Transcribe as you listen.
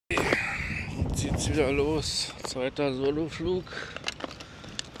Jetzt geht's wieder los. Zweiter Soloflug.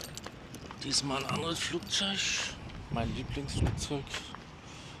 Diesmal ein anderes Flugzeug. Mein Lieblingsflugzeug.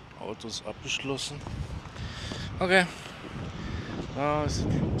 Auto ist abgeschlossen. Okay. Da ist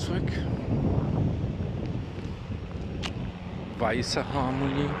ein Flugzeug. Weiße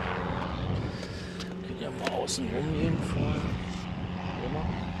Harmony. Geht ja mal außen rum gehen vorher. Immer.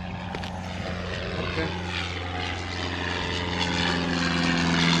 Okay.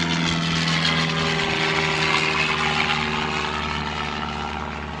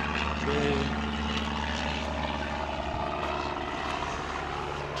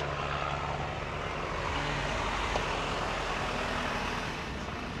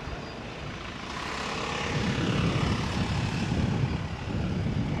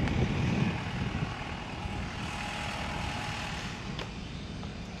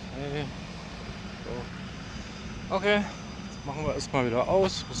 Okay, das machen wir erstmal wieder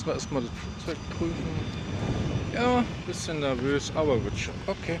aus. Müssen wir erstmal das Flugzeug prüfen. Ja, ein bisschen nervös, aber wird schon.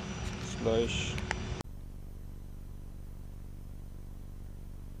 Okay, bis gleich.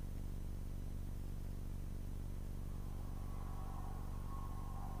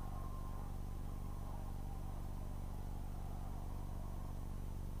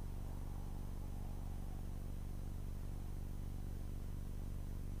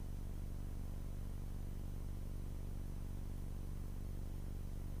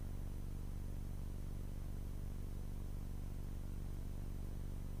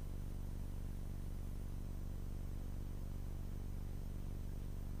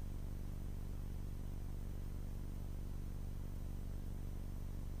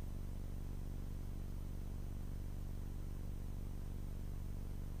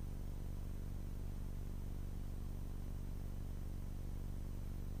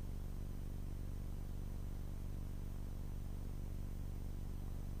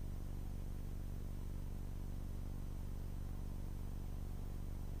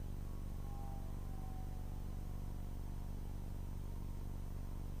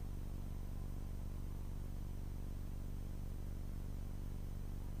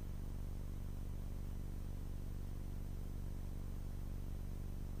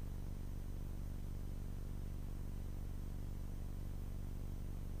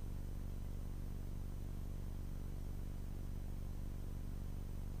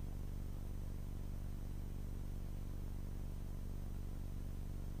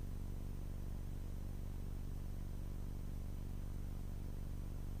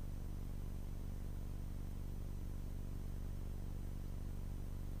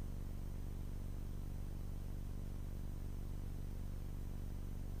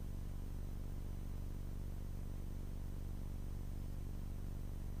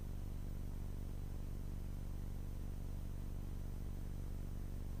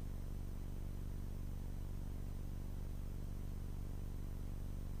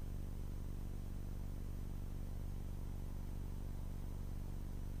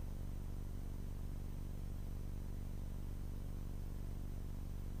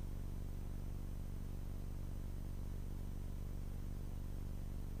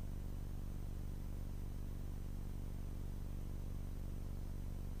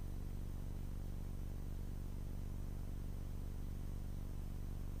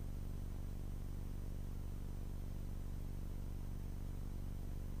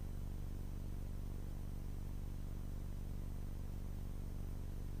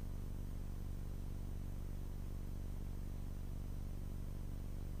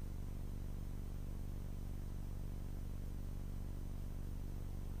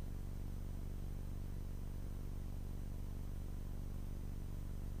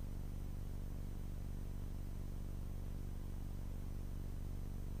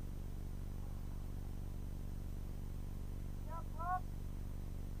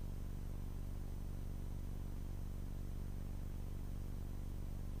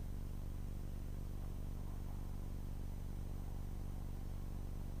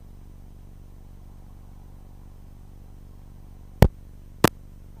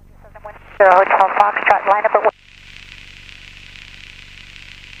 Hotel Foxtrot, line up at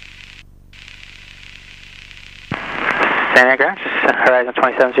Santa ground, horizon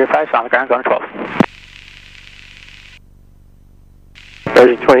 2705, on the ground, going 12.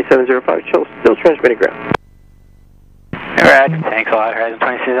 Horizon 2705, still transmitting ground. Alright, thanks a lot, horizon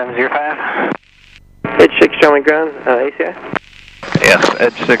 2705. Edge 6 showing ground, ACI? Yes,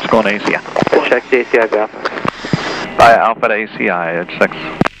 Edge 6 going ACI. Check the ACI to Alpha. Alpha to ACI, Edge 6.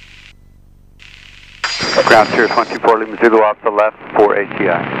 Ground 024 Lima Zulu off the left for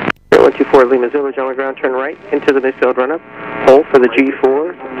ACI. 124 Lima Zulu, on ground, turn right into the midfield run-up. Hold for the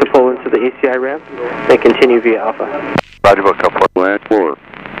G4 to pull into the ACI ramp, then continue via Alpha. Roger, book up. Land 4.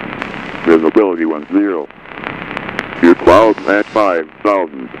 Visibility 10. View clouds at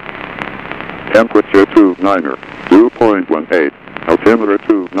 5,000. Temperature 29er, 2.18. Altimeter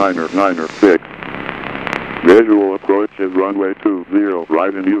 299er6. Visual approach is runway 20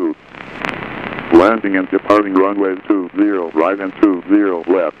 right in use. Landing and departing runways 20 right and 20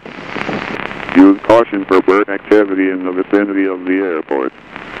 left. Use caution for bird activity in the vicinity of the airport.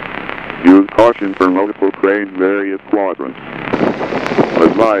 Use caution for multiple cranes, various quadrants.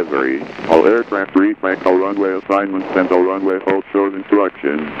 Advisory: all aircraft reflect all runway assignments and all runway hold short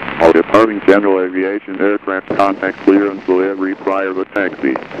instruction. All departing general aviation aircraft contact clearance delivery prior to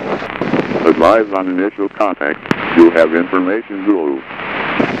taxi. Advise on initial contact. You have information Zulu.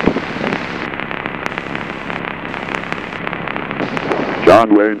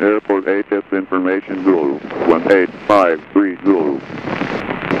 John Wayne Airport HS information Zulu. 1853 Zulu.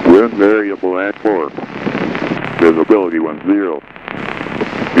 Wind variable at 4. Visibility 10.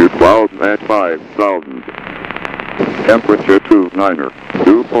 View clouds at 5,000. Temperature 29er,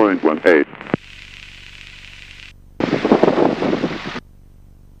 2.18.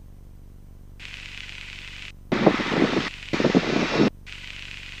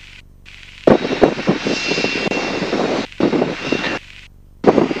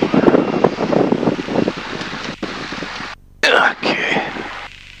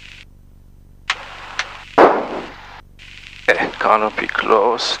 Canopy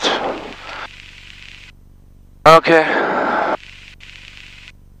closed. Okay.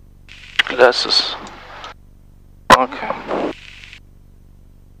 Glasses. Okay.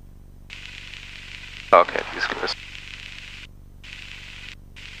 Okay, these glasses.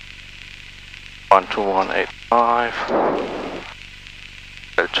 12185.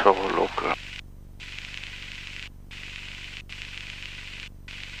 Evektor local.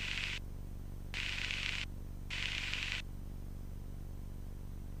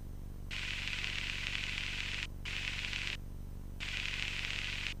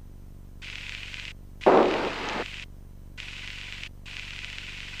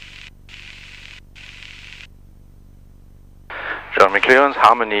 Clearance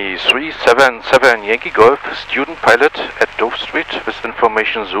Harmony 377 Yankee Golf, student pilot at Dove Street with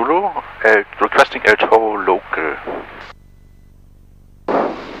information Zulu, requesting Evektor local.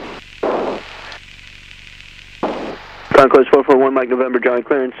 Concourse 441 Mike November, John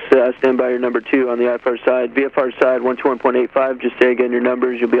Clearance, stand by your number 2 on the IFR side. VFR side 121.85, just say again your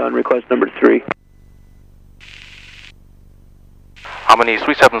numbers, you'll be on request number 3. Harmony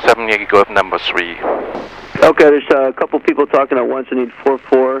 377 Yankee Golf number 3. Okay, there's a couple people talking at once. I need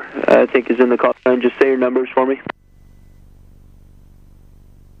 44, I think is in the call line. Just say your numbers for me.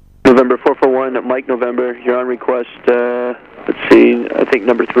 November 441, Mike November, you're on request, let's see, I think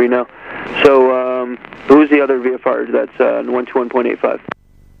number 3 now. So, who's the other VFR? That's 121.85.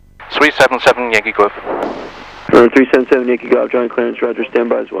 377 Yankee Golf. 377 Yankee Golf, John Clearance, Roger, stand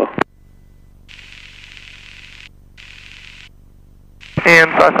by as well.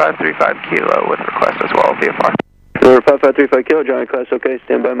 And 5535 Kilo with request as well, VFR. 5535 Kilo, John Class, okay,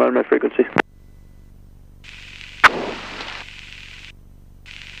 stand by, I'm on my frequency.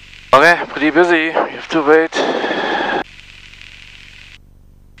 Okay, pretty busy, you have to wait.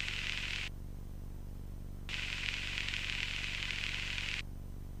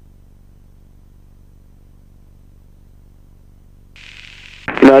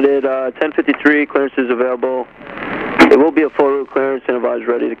 United 1053, clearance is available. It will be a full route clearance and advise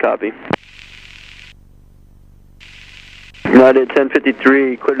ready to copy. United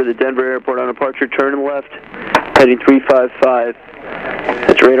 1053, clear to the Denver airport on departure, turn left, heading 355.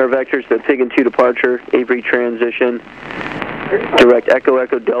 That's radar vectors, the Pig and 2 departure, Avery transition, direct Echo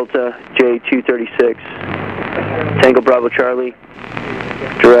Echo Delta, J236, Tango Bravo Charlie,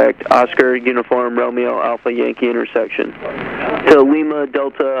 direct Oscar Uniform Romeo Alpha Yankee intersection. To Lima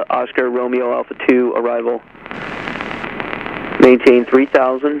Delta Oscar Romeo Alpha 2 arrival. Maintain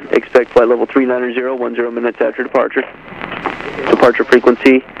 3000, expect flight level 390, 10 minutes after departure. Departure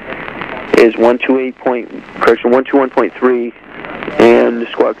frequency is 121.3 and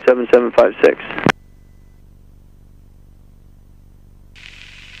squawk 7756.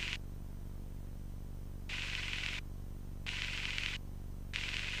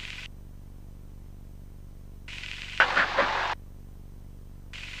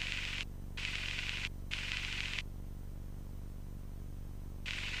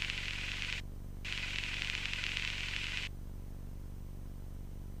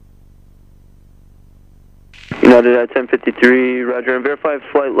 United at 1053, roger, and verify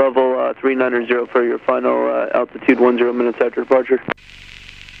flight level 390 for your final altitude 10 minutes after departure.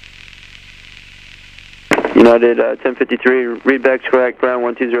 United 1053, readback's correct, ground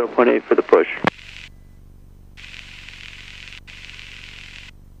 120.8 for the push.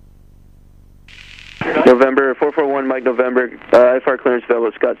 November 441, Mike November, IFR clearance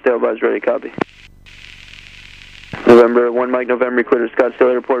available, Scottsdale, advise ready, copy. November 1, Mike November, clear to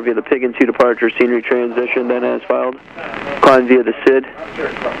Scottsdale Airport via the Pig and 2 departure, scenery transition, then as filed. Climb via the SID.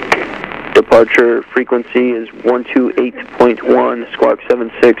 Departure frequency is 128.1, squawk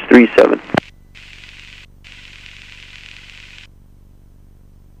 7637.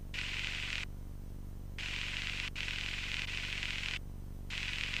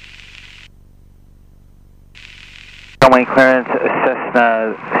 Runway clearance,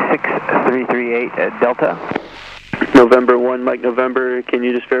 Cessna 6338 at Delta. November 1, Mike November, can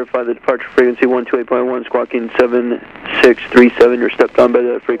you just verify the departure frequency 128.1, squawking 7637, you're stepped on by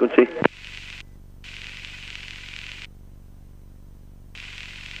the frequency?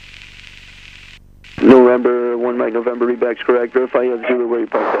 November 1, Mike November, readback's correct, verify you have Zulu where you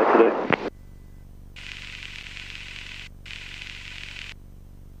parked at today.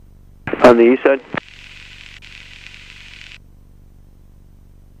 On the east side?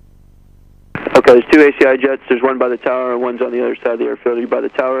 Okay, there's 2 ACI jets. There's one by the tower and one's on the other side of the airfield. Are you by the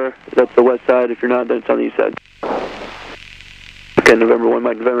tower? That's the west side. If you're not, then it's on the east side. Okay, November 1,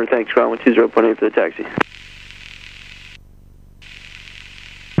 Mike November. Thanks, ground 120.8 for the taxi.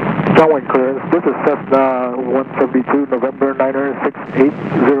 Runway clearance. This is Cessna 172, November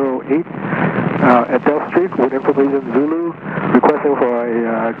 96808 at Delta Street with information Zulu, requesting for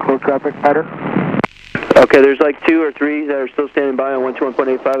a closed traffic pattern. Okay, there's like 2 or 3 that are still standing by on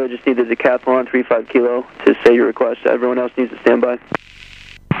 121.85. I just need the Decathlon 35 kilo to say your request. Everyone else needs to stand by.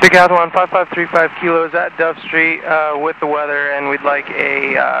 Decathlon 5535 kilos at Dove Street with the weather, and we'd like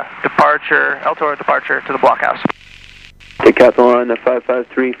a departure, El Toro departure to the blockhouse. Decathlon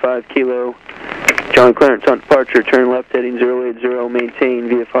 5535 kilo. John Clarence on departure, turn left heading 080, maintain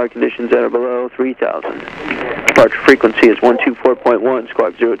VFR conditions that are below 3000. Departure frequency is 124.1,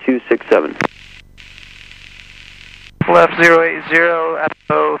 squawk 0267. Left 080 at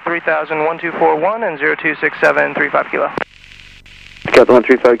 3000, 1241 and 0267, 35 kilo. Decathlon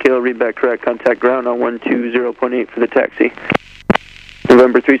 35 kilo, readback correct, contact ground on 120.8 for the taxi.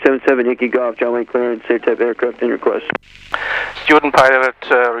 November 377, Yankee Golf, John Wayne clearance, same type aircraft in request. Student pilot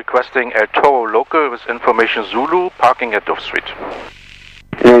requesting El Toro local with information Zulu, parking at Dove Street.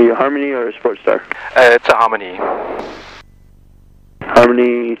 And are you a Harmony or a Sports Star? It's a Harmony.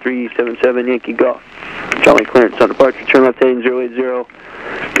 Harmony 377, Yankee Golf. John Wayne clearance on departure, turn left heading 080,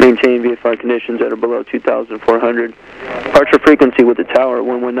 maintain VFR conditions that are below 2400. Departure frequency with the tower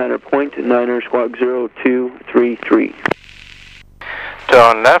 119.9er, squawk 0233.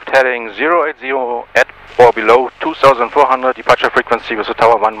 Turn left heading 080 at or below 2400, departure frequency with the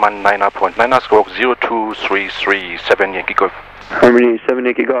tower 119.9er, squawk 02337 Yankee Golf. Harmony 7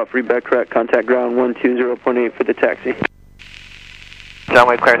 Yankee Golf, readback correct, contact ground 120.8 for the taxi. John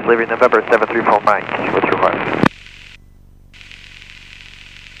Wayne clearance, leaving November 734 Mike. What's your request?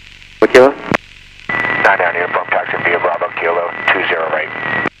 What kilo? 9 down here, from taxi via Bravo Kilo 20 right.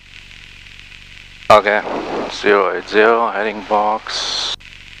 Okay, 080, heading box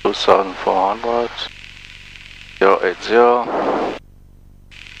 2400, 080.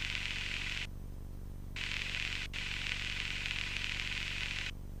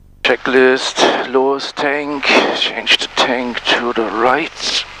 Checklist, lowest tank, change the tank to the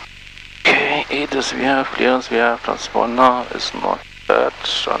right. Okay, ADIS we have, clearance we have, transponder is not that,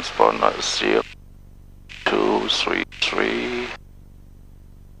 transponder is 0233.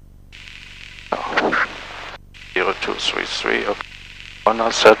 No. 0233, okay.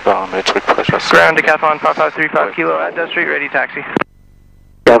 Transponder set barometric pressure. Ground Decathlon 5535 kilo at Dove Street, ready taxi.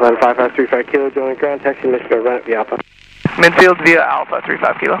 Decathlon 5535 kilo, joining ground, taxi, Michigan, run it via Alpha. Midfield via Alpha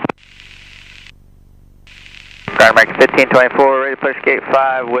 35 kilo. Ground American 1524, ready to push gate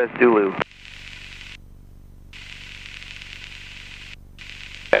 5 with Zulu.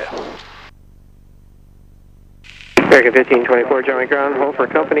 American 1524, joining ground, hold for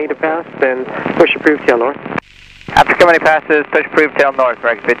company to pass, then push approved tail north. After company passes, push approved tail north,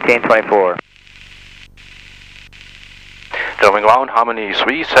 American 1524. Driving ground, Harmony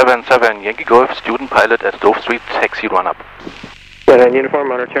 377, Yankee Golf, student pilot at Dove Street, taxi run up. And uniform,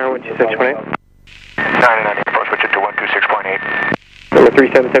 monitor tower 126.8. 9984, switch it to 126.8. Number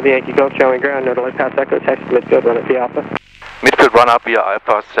 377 Yankee Golf, showing ground, no delay pass echo, taxi to midfield, run it via Alpha. Midfield run up via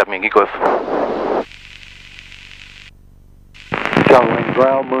Alpha 7 Yankee Golf. Showing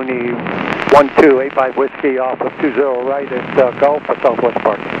ground, Mooney 1285 Whiskey off of 20 right at Gulf for Southwest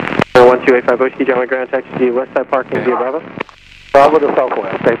parking. 1285 Whiskey, showing ground, taxi to west side parking via Bravo. Bravo to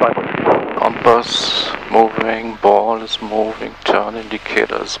Southwest, 85 Whiskey. Compass moving, ball is moving, turn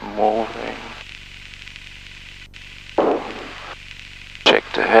indicator is moving. Check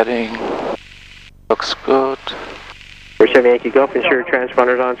the heading. Looks good. 47 Yankee Golf, ensure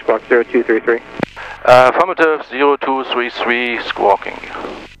transponders on, squawk 0233. Affirmative 0233, squawking.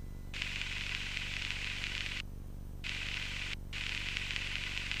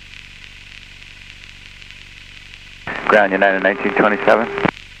 Ground United 1927.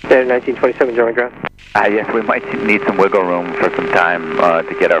 United 1927, German ground. Yes, we might need some wiggle room for some time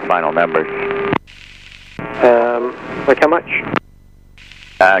to get our final numbers. Like how much?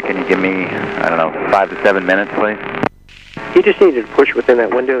 Can you give me, I don't know, 5 to 7 minutes, please? You just needed to push within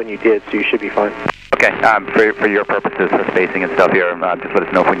that window, and you did, so you should be fine. Okay, for your purposes, for spacing and stuff here, just let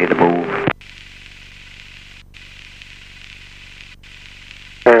us know if we need to move.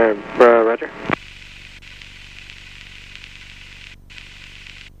 Roger.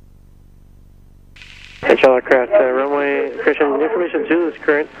 Central aircraft, runway, Christian, information Zulu is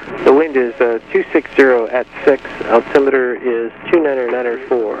current. The wind is 260 at 6. Altimeter is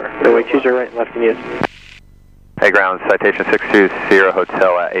 29904. Runway 20 right and left in use. Hey, ground, citation 620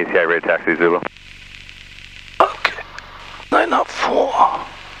 Hotel at ACI Radio Taxi Zulu. Okay. 904.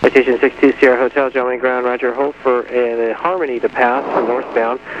 Citation 620 Hotel, gentlemen, ground, roger, hold for a Harmony to pass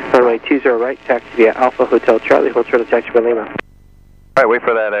northbound. Runway 20 right, taxi via Alpha Hotel Charlie, hold short of taxi by Lima. Alright, wait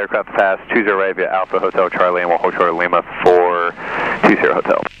for that aircraft to pass 20 right via Alpha Hotel Charlie, and we'll hold short of Lima for 20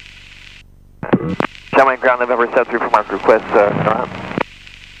 Hotel. Gentlemen, ground November 73 for mark request,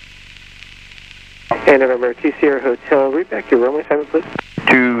 And November 20 Hotel, read back your runway assignment, please.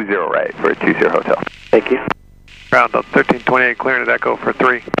 20 right for 20 Hotel. Thank you. Ground 1328, clearing at Echo for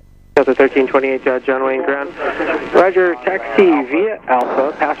 3. Delta 1328, John Wayne ground. Roger, taxi via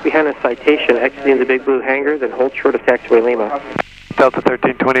Alpha, pass behind a citation, exiting the Big Blue hangar, then hold short of taxiway Lima. Delta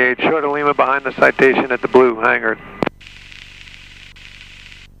 1328, short of Lima behind the citation at the Blue hangar.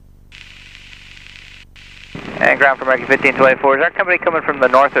 And ground for American 1524. Is our company coming from the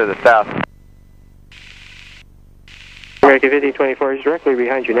north or the south? American 1524 is directly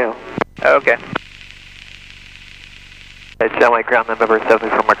behind you now. Okay. John Wayne ground November 73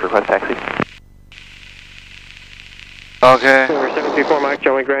 for mark request taxi. Okay. Number 734 Mike,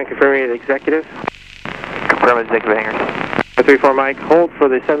 John Wayne ground, confirming the executive. Confirm executive hangars. 34 Mike, hold for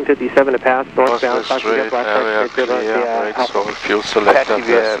the 757 to pass northbound. Straight area clear, right, so if you select that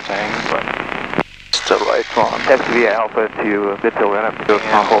left tank, but it's the right one. Taxi via Alpha to Bitsville, right up to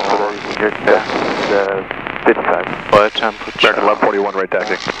hold for the 55. Right temperature. American 1141 right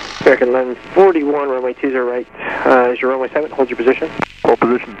taxi. American 1141, runway 20 right. Is your runway 7, hold your position. Hold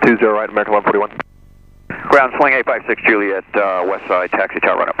position 20 right, American 1141. Ground swing 856 Juliet, west side, taxi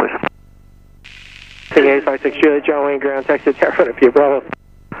tower run up, please. Sing 856 Juliet, John Wayne ground, taxi tower run up via Bravo.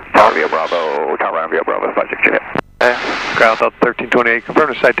 Tower via Bravo, tower run via Bravo, 56 Juliet. Ground 1328, confirm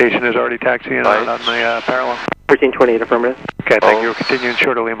the citation is already taxiing on the parallel. 1328, affirmative. Okay, thank you. We're continuing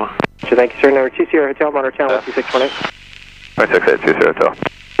short of Lima. So thank you, sir. Number 20 Hotel, Monitor Town, 12618. 168 20 Hotel.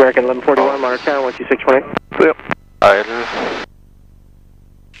 American 1141, Monitor Town, 12618. Yep. Idle.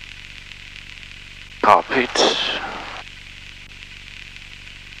 Copied.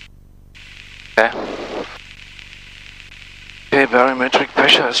 Okay. Okay, barometric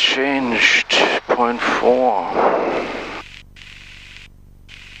pressure has changed. 0.4.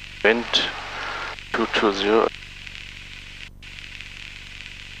 Wind 220.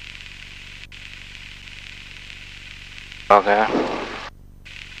 Okay.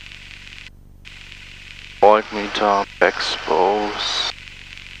 Voltmeter expose.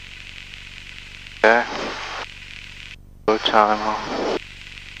 Okay. Full timer.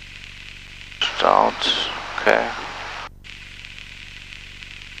 Start. Okay.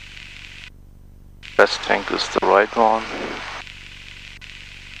 Best tank is the right one.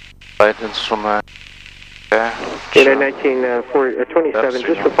 Right instrument. Okay. Data 1927,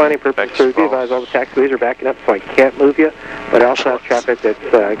 just for planning purposes, so be advised all the taxiways are backing up, so I can't move you, but I also have traffic that's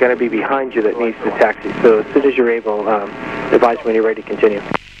going to be behind you that needs to taxi. So as soon as you're able, advise when you're ready to continue.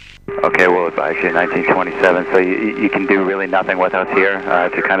 Okay, we'll advise you 1927, so you can do really nothing with us here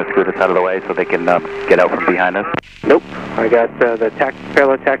to kind of scoot us out of the way so they can get out from behind us? Nope. I got the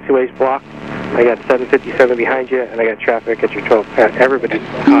parallel taxiways blocked. I got 757 behind you, and I got traffic at your 12. Everybody's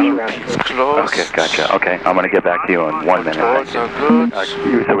around you. Close. Okay, gotcha. Okay, I'm going to get back to you in 1 minute. Controls are good.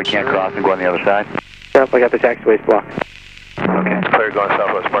 So we can't cross and go on the other side? Nope, I got the taxiways blocked. Okay. Clear going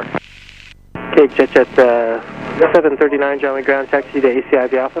southwest park. Okay, Jet 739, John ground, taxi to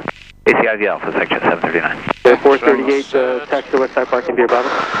ACIV Alpha. ACIV Alpha, section 739. 438, taxi to west side parking via Bravo.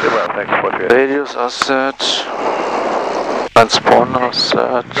 Thanks, 438. Radios are set. Transponder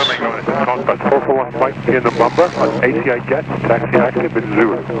set. Contact 441 Mike in November on ACI jet, taxi active in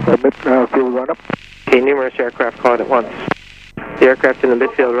Zulu. Midfield run up. Okay, numerous aircraft calling at once. The aircraft in the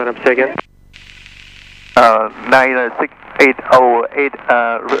midfield run up, say again. 96808,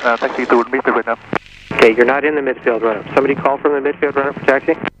 taxi to midfield right now. Okay, you're not in the midfield run up. Somebody call from the midfield run up for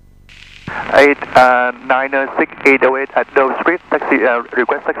taxi? 96808 at Dove Street, taxi,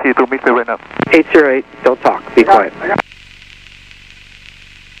 request taxi to midfield right now. 808, don't talk, be quiet.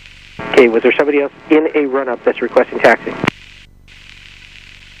 Okay, was there somebody else in a run up that's requesting taxi?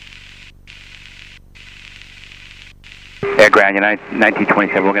 Air Grand,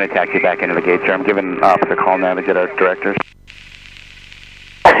 1927, we're going to taxi back into the gate, sir. I'm giving officer call now to get our directors.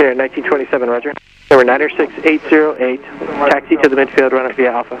 Here, 1927, roger. Number 96808, taxi to the midfield run up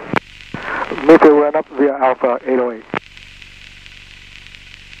via Alpha. Midfield run up via Alpha 808.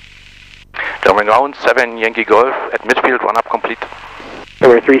 German ground 7 Yankee Golf at midfield run up complete.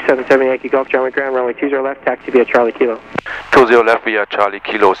 Number 377 Yankee Golf, German ground, runway 20 left, taxi via Charlie Kilo. 20 left via Charlie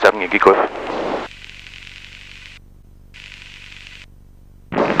Kilo 7 Yankee Golf.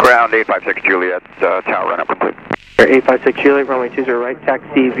 Ground 856 Juliet, tower run up complete. 856 Juliet, runway 20 right,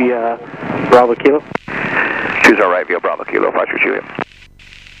 taxi via Bravo Kilo. 20 right via Bravo Kilo, 56 Juliet.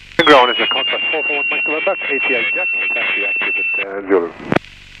 Ground is a contact 441 Mike November, ACI jet, taxi active in Zulu.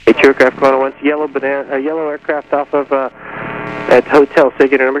 Two aircraft calling at once, yellow aircraft off of at Hotel, say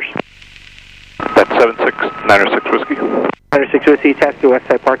get your numbers. That's 906 Whiskey. 906 Whiskey, taxi to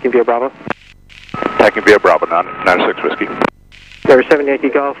Westside Parking via Bravo. Taxi via Bravo, 906 Whiskey. Number 7 Yankee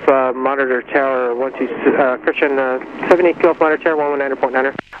Golf, monitor tower 12, Christian, 7 Yankee Golf, monitor tower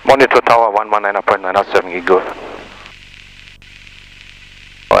 119.9er. Monitor tower 119.9er 7 Yankee Golf.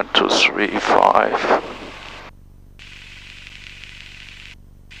 1, 2, 3, 5.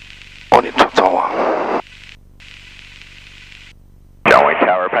 Monitor tower. John Wayne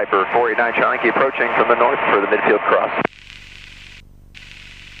Tower, Piper 489 Charlie, approaching from the north for the midfield cross.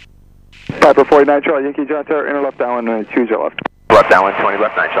 Piper 489 Charlie, Yankee John Tower, inner left down and choose your left. Left down 20,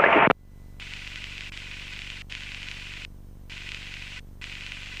 left 9 Charlie.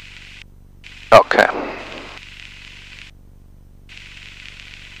 Okay.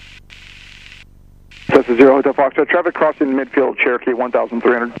 This is 0 Hotel Foxtrot, traffic crossing midfield, Cherokee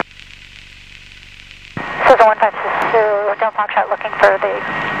 1300. This is 156 Hotel Foxtrot looking for the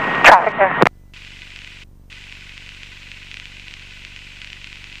traffic there.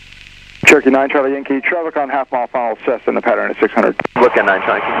 Cherokee 9 Charlie Yankee, traffic on half mile final cess in the pattern at 600. Look at 9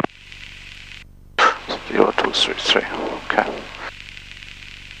 Charlie. 0233, okay.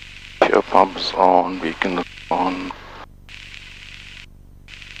 Fuel pumps on, beacon on.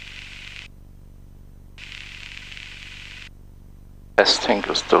 I think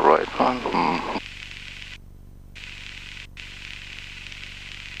is the right one.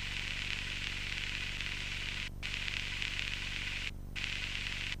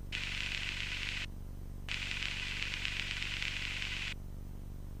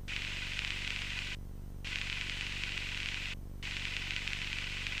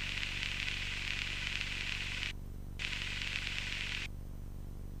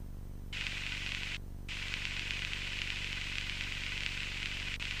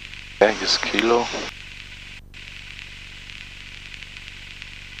 Vegas Kilo.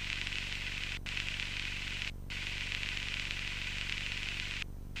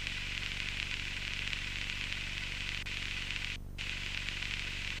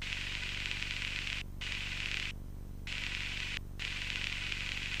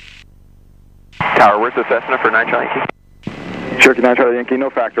 Tower, where's the Cessna for 9 Charlie Yankee? Cherokee 9 Charlie Yankee,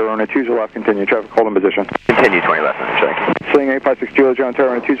 no factor, on a 20 left, continue, traffic hold in position. Continue 20 left 9 Charlie Yankee. Sling 856 Juliet John Tower,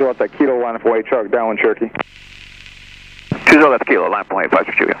 on a 20 left, that Kilo, line up away, truck, down Cherokee. 20 left Kilo, line up away,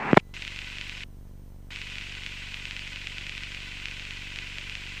 56 Juliet.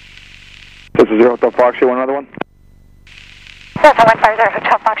 This is 0 Hotel Fox, you want another one? This is 150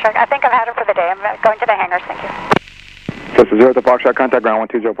 Hotel Foxtrot. I think I've had it for the day. I'm going to the hangars, thank you. This is 0 Hotel Fox, contact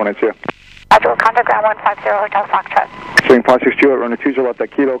ground 120.8, see ya. Roger, contact ground 150 Hotel Foxtrot. Swing 56 Juliet, run a 20 left,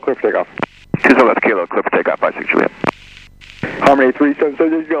 that Kilo, clear for takeoff. 20 left Kilo, clear for takeoff, 56 Juliet. Harmony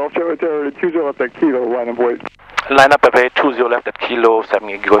 377 Golf, Charlie Tower, 20 left, that Kilo, line up away. Line up away, 20 left at Kilo, 7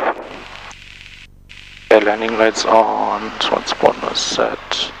 Yankee Golf. Okay, landing lights on, transponder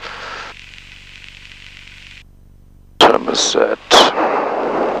set. Thermal set.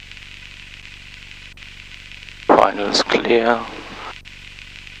 Final is clear.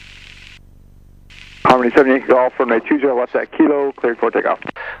 Harmony 7 Yankee Golf, from a 20 left at Kilo, cleared for takeoff.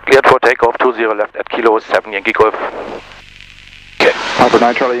 Cleared for takeoff, 20 left at Kilo, 7 Yankee Golf. Okay. Papa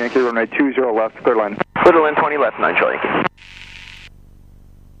 9 Charlie Yankee, runway 20 left, clear line. Clear line 20 left, 9 Charlie Yankee.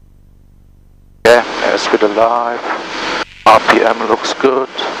 Yeah, airspeed alive. RPM looks good.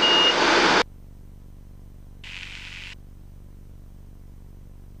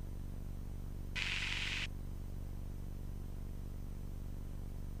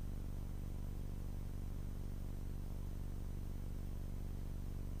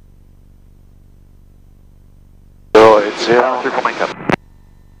 So it's zero. 34 Mike up.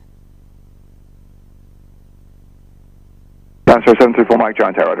 Transfer 734 Mike,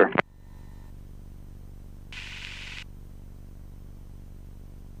 John Tower, Roger.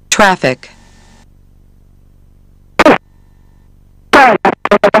 Traffic.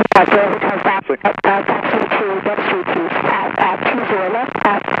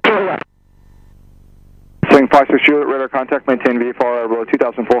 Swing 56 Juliet, radar contact, maintain VFR below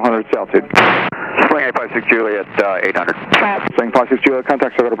 2,400 altitude. Swing 856 Juliet, 800. Swing 56 Juliet,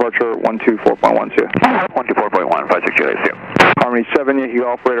 contact circle departure 124.12. 124.1, 56 Juliet, see you. Harmony 7, Yankee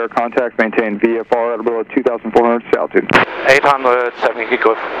Golf, radar contact, maintain VFR at below 2,400 altitude. 800, 7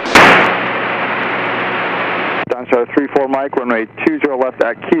 Golf. Downstar 34 Mike, runway 20 left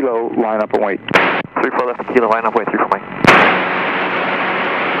at Kilo, line up and wait. 34 left, Kilo, line up, wait, 34 Mike.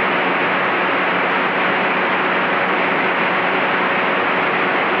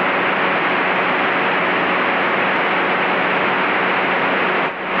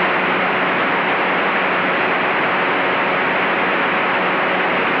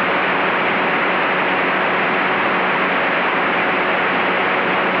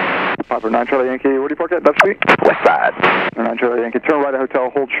 Papa 9 Charlie Yankee, where do you park at? Duff Street? West side. 9 Charlie Yankee, turn right at hotel,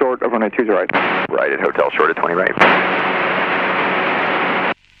 hold short of runway 20 right. Right at hotel, short at 20 right.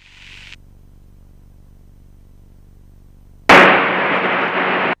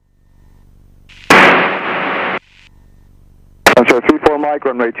 Downstar 34 Mike,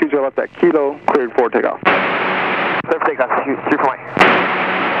 runway 20 left at Kilo, cleared for takeoff. Clear for takeoff, 34 Mike.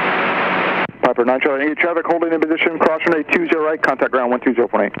 Piper 9 Charlie Yankee, traffic holding in position, cross runway 20 right, contact ground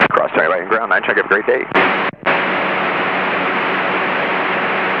 120.8. Cross 20 right and ground, 9 Chuck, have a great day.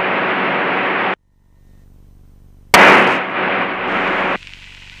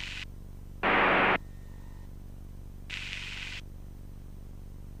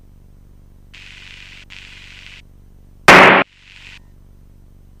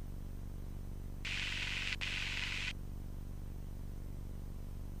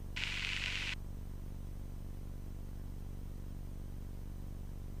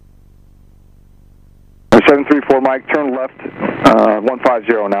 Or 734 Mike, turn left,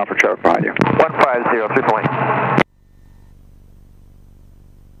 150 now for traffic behind you. 150, 34 Mike.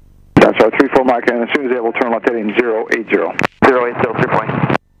 That's right, 34 Mike, and as soon as able, turn left heading 080. 080, 34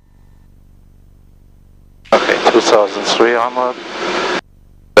 Mike. Okay, 2,300.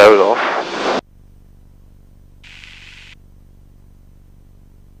 Level off.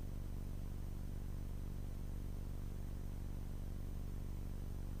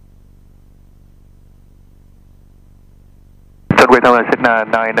 Runway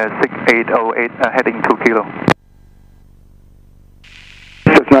 96808, heading 2 Kilo.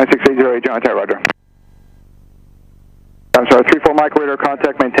 96808, John Tower, Roger. I'm sorry, 34 Mike, radar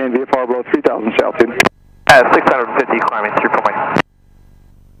contact, maintain VFR below 3,000 altitude. 650, climbing, 34 Mike.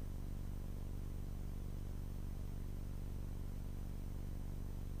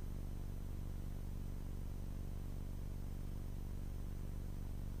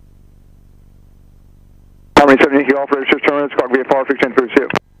 Harmony 7 Yankee Golf, register terminal, Squawk VFR, frequency approved, see you.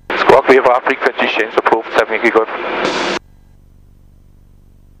 Squawk VFR, frequency change approved, 7 Yankee Golf.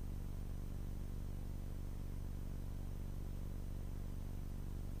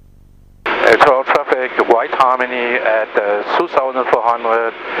 Airport traffic, White Harmony at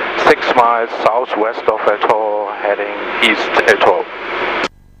 2,400, 6 miles southwest of Airport, heading east Airport.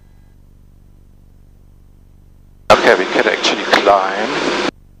 Okay, we can actually climb.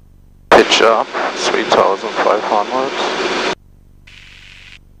 Pitch up, 3,500.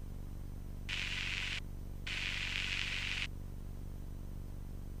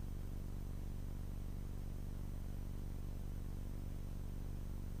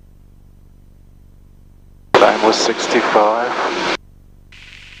 Climb was 65.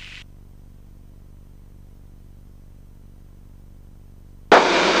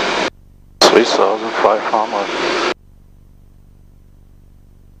 $3,500.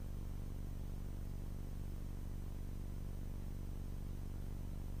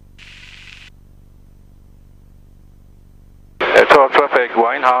 Airport traffic,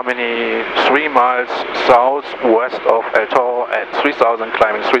 Wine Harmony, 3 miles southwest of Airport at 3,000,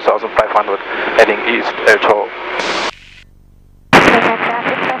 climbing 3,500, heading east Airport.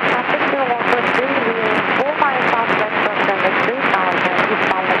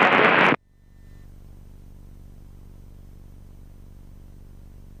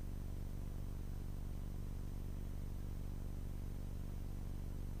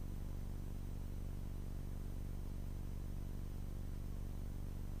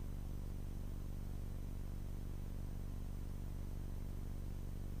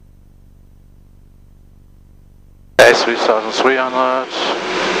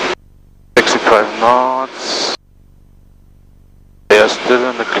 A3300, 65 knots. They are still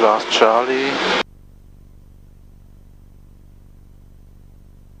in the class Charlie.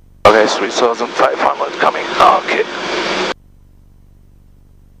 Okay, 3500 coming. Okay.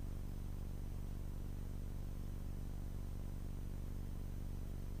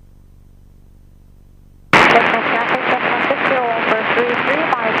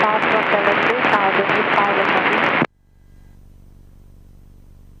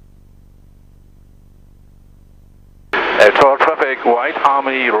 Evektor traffic, White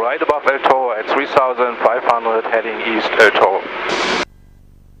Harmony, right above Evektor at 3500, heading east Evektor.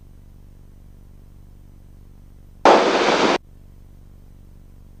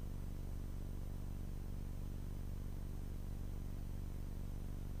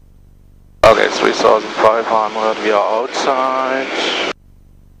 Okay, 3500, we are outside.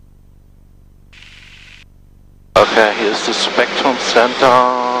 Okay, here's the Spectrum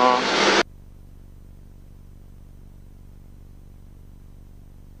Center.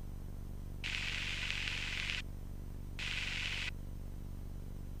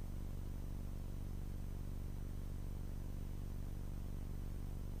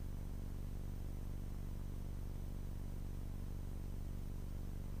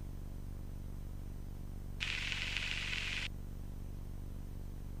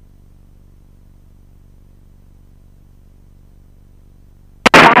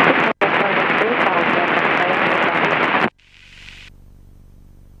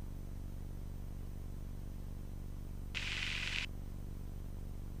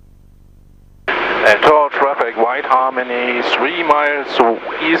 Evektor traffic, White Harmony, 3 miles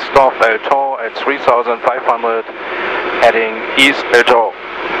east of Evektor at 3500, heading east Evektor.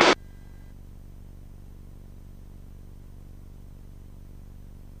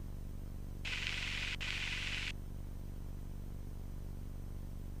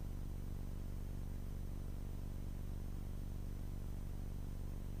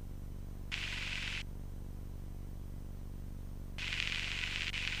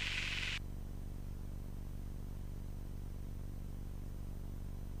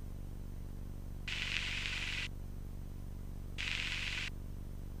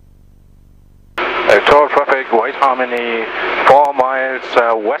 Evektor traffic, White Harmony, 4 miles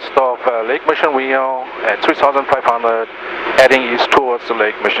west of Lake Mission View at 3500, heading east towards the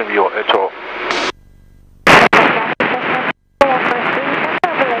Lake Mission View, Evektor.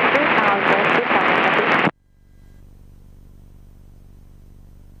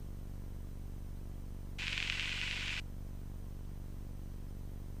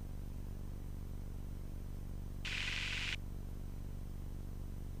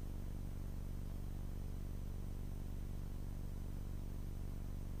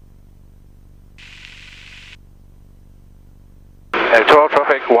 Evektor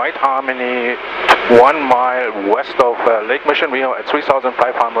traffic, White Harmony, 1 mile west of Lake Mission View at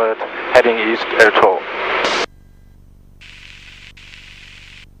 3500, heading east Evektor.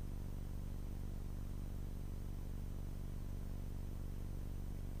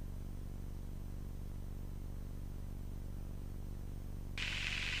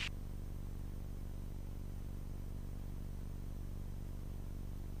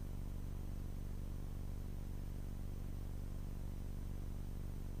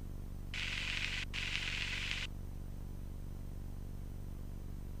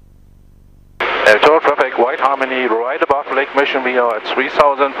 Evektor traffic, White Harmony, right above Lake Mission View at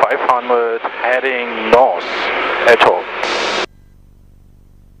 3500, heading north, Evektor.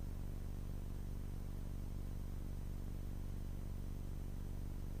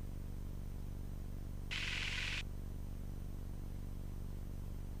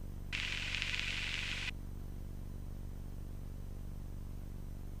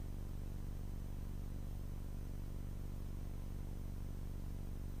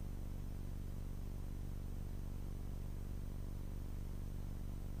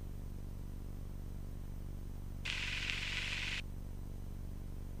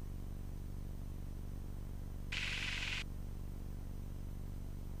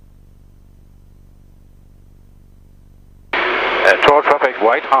 Evektor traffic,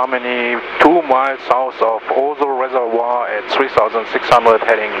 White Harmony, 2 miles south of Ozo Reservoir at 3600,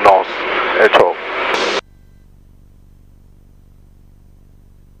 heading north, Evektor.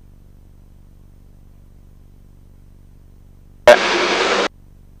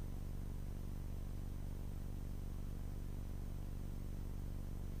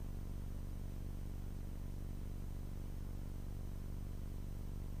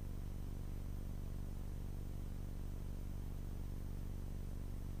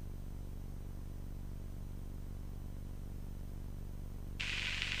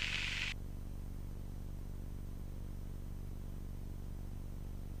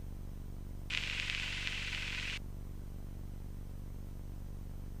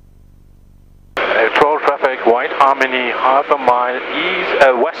 Harmony, half a mile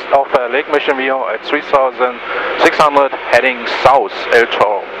west of Lake Mission View at 3600, heading south, El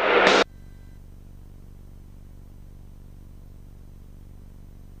Toro.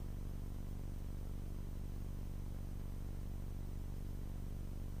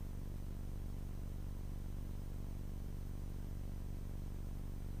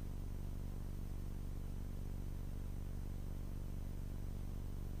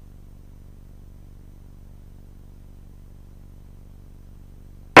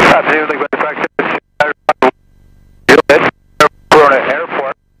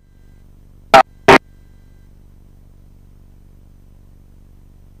 Airport.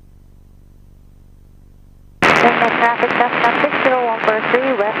 Traffic Cessna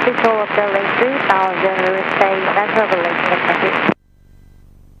 60143, west control of the lane 3000, we will stay center of the lane. Thank you.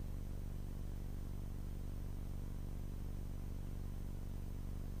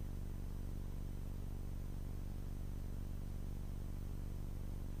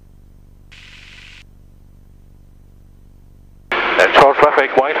 Short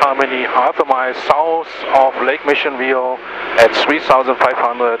traffic, White Harmony, half a mile south of Lake Mission View at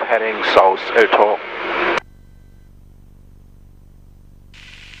 3500, heading south, El Toro.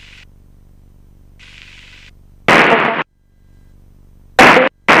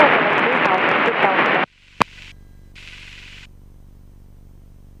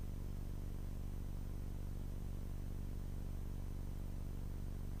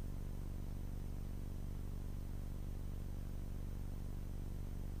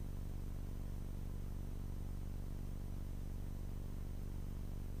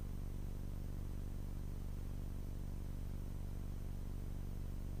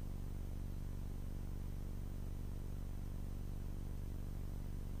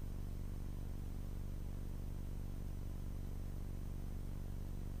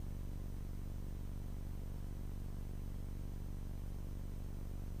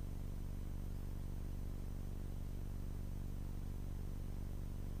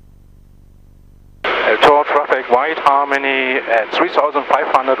 Short traffic, White Harmony at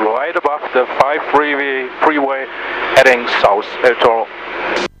 3500, right above the 5 freeway, heading south, El Toro.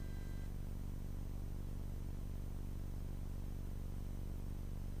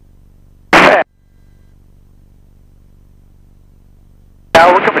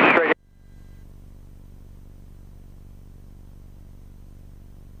 Now we're coming straight.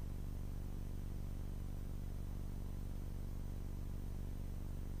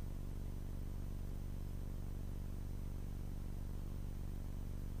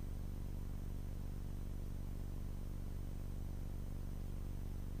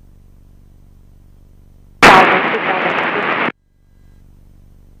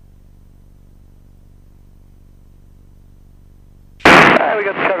 We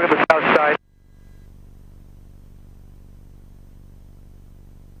got the traffic on the south side.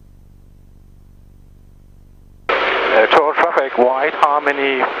 Total traffic, White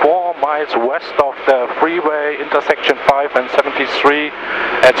Harmony, 4 miles west of the freeway, intersection 5 and 73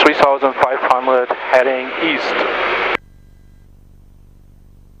 at 3500, heading east.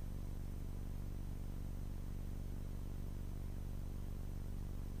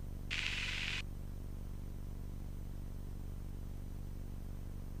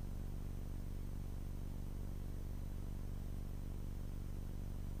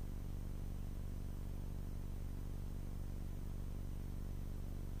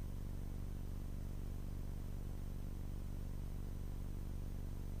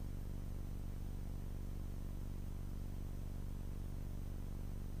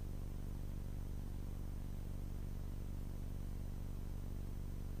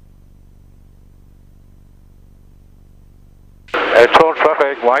 Total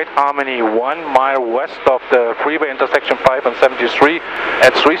traffic, White Harmony, 1 mile west of the freeway, intersection 5 and 73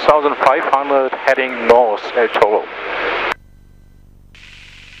 at 3500, heading north, El Toro.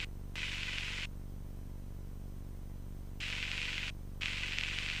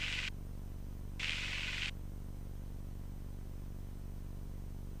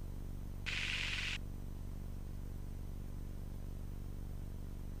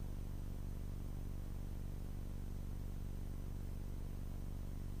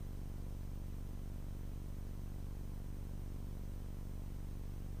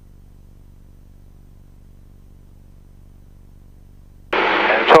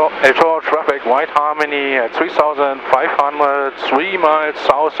 El Toro traffic, White Harmony at 3500, 3 miles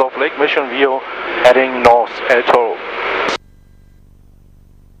south of Lake Mission View, heading north, El Toro.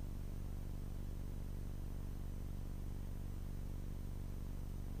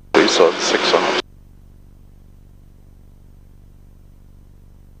 So 600.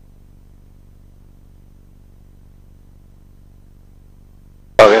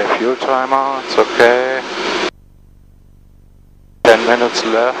 fuel timer, it's okay. 10 minutes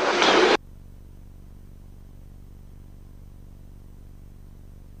left.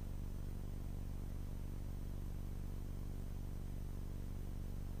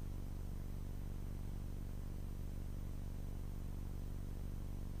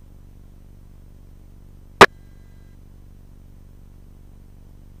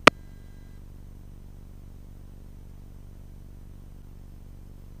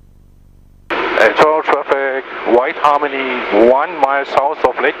 Total traffic, White Harmony, 1 mile south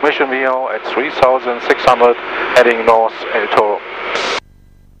of Lake Missionville at 3,600, heading north, El Toro.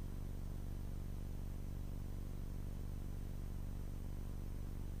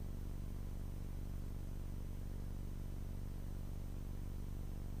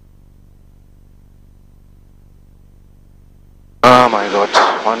 Oh my god,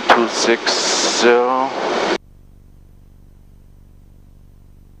 1260.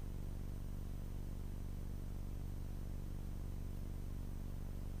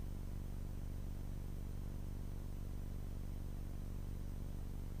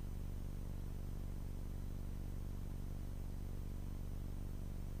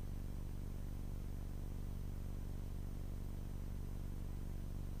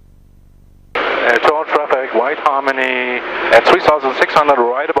 Total traffic, White Harmony at 3,600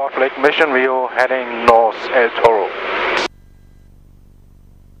 right above Lake Missionville, heading north, El Toro.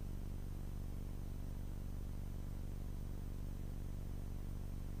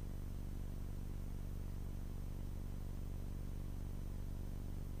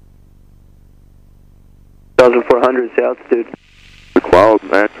 Altitude. The clouds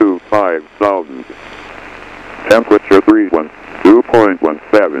at 5,000. Temperature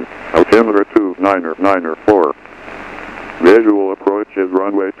 2.17. Altimeter 2,994. Visual approach is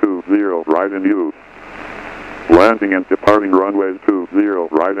runway 20 right in use. Landing and departing runways 20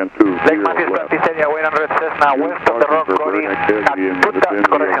 right and 20 Lake Matthews, practice area, 100 Cessna, west of the rock, going at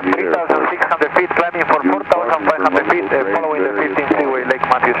 3,600 feet, climbing for 4,500 feet, following the 15 freeway, Lake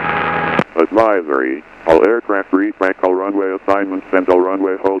Matthews. Advisory. All aircraft reach back all runway assignments and all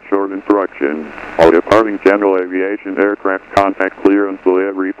runway hold short instruction. All departing general aviation aircraft contact clearance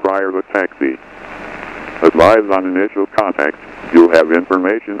delivery prior to taxi. Advise on initial contact. You'll have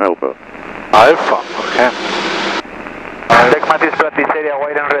information Alpha. Alpha, okay. Lake Matthews, practice area,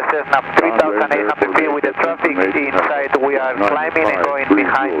 100 Cessna, 3,800 feet with the traffic inside. We are climbing and going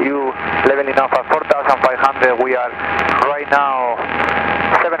behind you, leveling off at 4,500. We are right now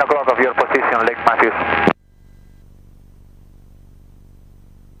 7 o'clock of your position, Lake Matthews.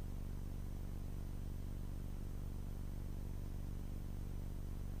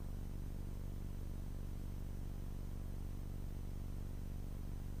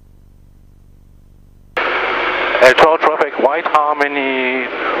 Total traffic, White Harmony,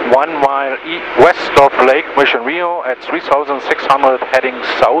 1 mile west of Lake Missionville at 3,600, heading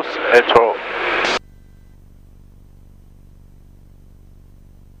south, El Toro.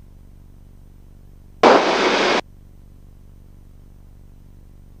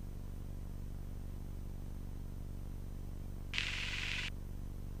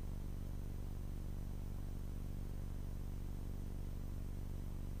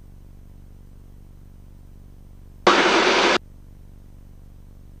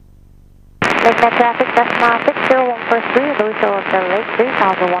 Lake traffic, Cessna 60143, Louis of the Lake,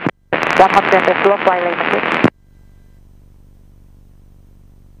 3,100, slow fly Lake Matthews.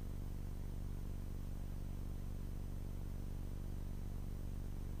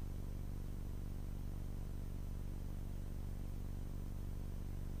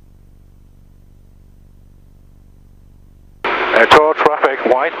 Total traffic,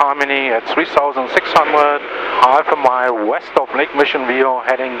 White Harmony at 3,600, half a mile west of Lake Missionville,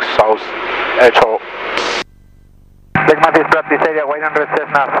 heading south, El Toro. Lake Matthews, practice area, 100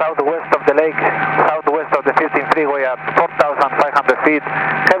 Cessna, southwest of the lake, southwest of the 15 freeway at 4,500 feet,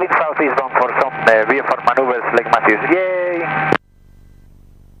 heading southeastbound for some VFR maneuvers, Lake Matthews. Yay!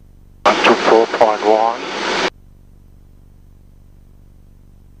 124.1.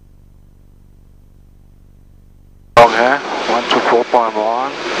 Okay,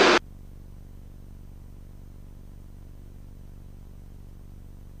 124.1.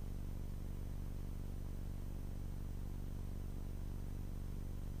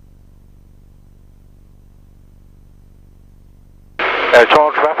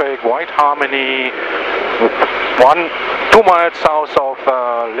 Total traffic, White Harmony, 2 miles south of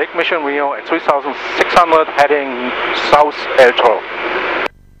Lake Missionville at 3,600, heading south, El Toro.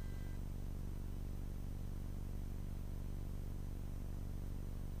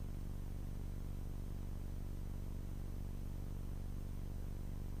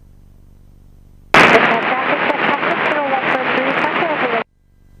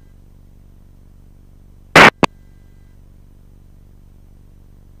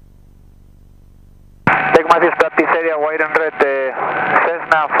 Matthews, practice area, wide and red,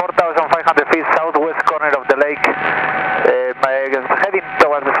 Cessna, 4,500 feet southwest corner of the lake. Heading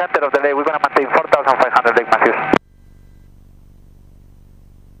towards the center of the lake, we're going to maintain 4,500 Lake Matthews.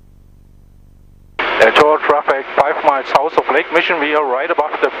 Total traffic 5 miles south of Lake Mission. We are right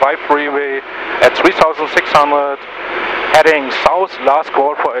above the 5 freeway at 3,600, heading south. Last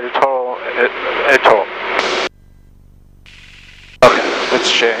call for El Toro. Okay,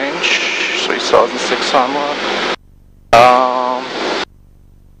 let's change. 3,600.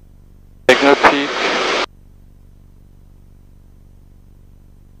 Signal peak.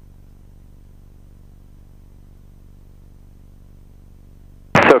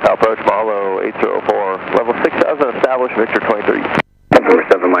 SoCal approach, Mahalo 804, level 6,000, established, Victor 23. November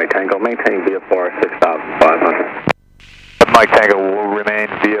 7 Mike Tango, maintain VFR 6,500. Mike Tango will remain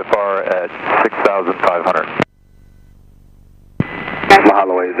VFR at 6,500.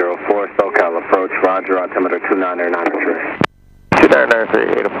 Mahalo 804, SoCal approach, roger, altimeter 29993.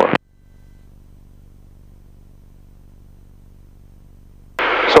 29993, 804.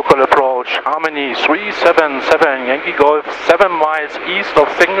 SoCal approach, Harmony 377 Yankee Golf, 7 miles east of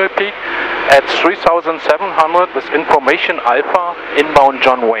Signal Peak at 3,700 with information Alpha, inbound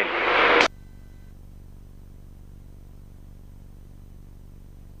John Wayne.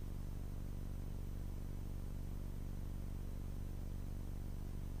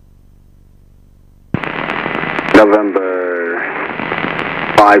 November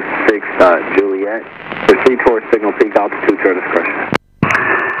 56 Juliet, proceed towards Signal Peak, altitude to your discretion.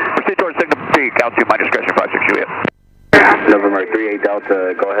 Proceed towards Signal Peak, altitude, my discretion, 56 Juliet. November 38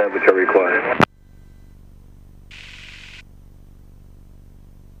 Delta, go ahead with your request.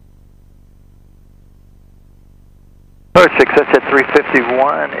 Success at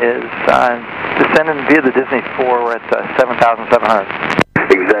 351 is descending via the Disney 4. We're at 7,700.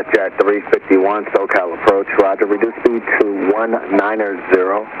 ExecJet 351, SoCal approach, roger, reduce speed to 190,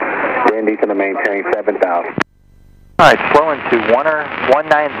 then descend to maintain 7,000. Alright, slowing to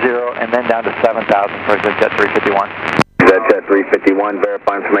 190 and then down to 7,000 for ExecJet 351. ExecJet 351,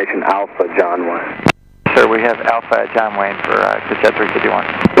 verify information Alpha, John Wayne. Sir, we have Alpha at John Wayne for ExecJet 351.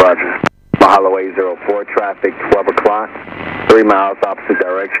 Roger. Mahalo 804, traffic 12 o'clock, 3 miles opposite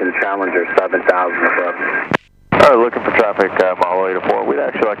direction, Challenger 7,000 above. Looking for traffic, Mahalo 804. We'd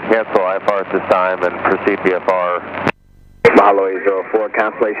actually like to cancel IFR at this time and proceed VFR. Mahalo 804,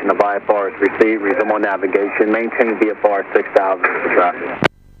 cancellation of IFR is received, resume on navigation, maintain VFR 6,000 for traffic.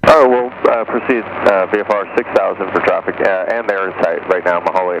 We'll proceed VFR 6,000 for traffic, and they're in sight right now,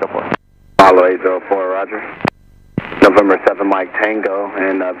 Mahalo 804. Mahalo 804, roger. November 7 Mike Tango,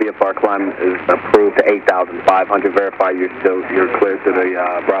 and VFR climb is approved to 8,500. Verify you're clear to the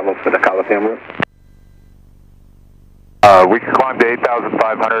Bravo for the Coliseum route. We can climb to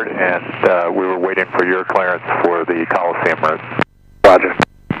 8,500, and we were waiting for your clearance for the Coliseum route. Roger.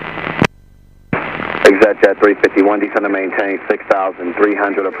 ExecJet 351, descend to maintain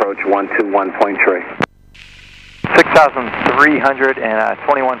 6,300, approach 121.3. 6,300 and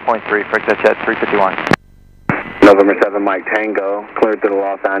 21.3 for ExecJet 351. November 7 Mike Tango, cleared to the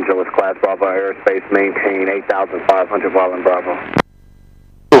Los Angeles class Bravo airspace, maintain 8,500 while in Bravo.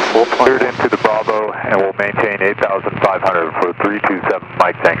 We'll cleared into the Bravo and we'll maintain 8,500 for 327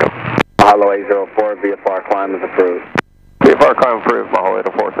 Mike Tango. Mahalo 804, VFR climb is approved. VFR climb approved, Mahalo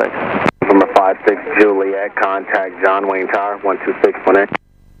 804, thanks. November 56 Juliet, contact John Wayne Tower, 126.8.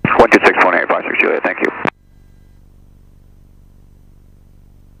 126.8, 56 Juliet, thank you.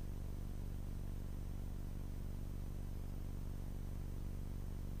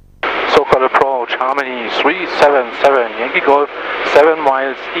 SoCal approach, Harmony 377 Yankee Golf, 7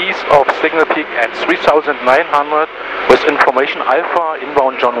 miles east of Signal Peak at 3,900 with information Alpha,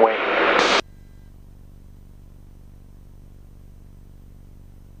 inbound John Wayne.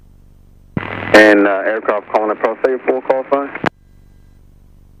 And aircraft calling approach, say your full call sign.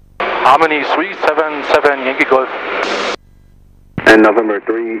 Harmony 377 Yankee Golf. And November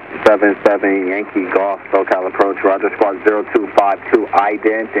 377 Yankee Golf, SoCal approach, roger, squawk 0252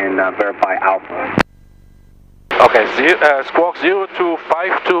 ident and verify Alpha. Okay, squawk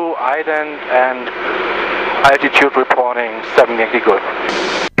 0252 ident and altitude reporting 7 Yankee Golf.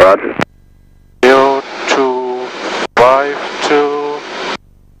 Roger. 0252,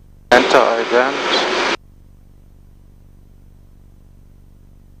 enter ident.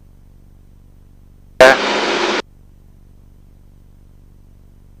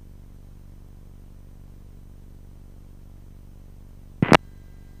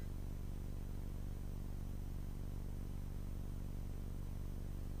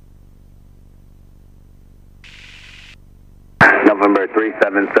 November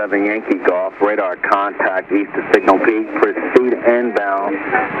 377 Yankee Golf, radar contact east of Signal Peak, proceed inbound,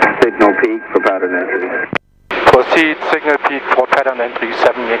 Signal Peak for pattern entry. Proceed Signal Peak for pattern entry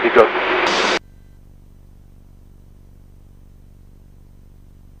 7 Yankee Golf.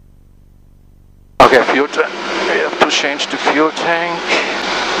 Okay, fuel tank. We have to change the fuel tank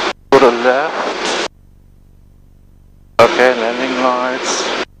to the left. Okay, landing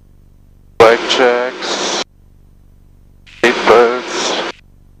lights, brake checks, seat belts.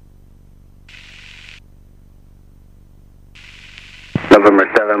 November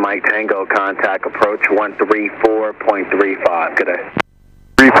 7 Mike Tango, contact approach 134.35. Good day.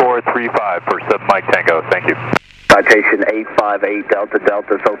 3435 for 7 Mike Tango, thank you. Citation 858 Delta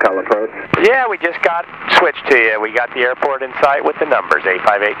Delta, SoCal approach. Yeah, we just got switched to you. We got the airport in sight with the numbers,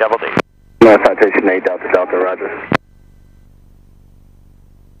 858 double D. No, citation 8 Delta Delta, roger.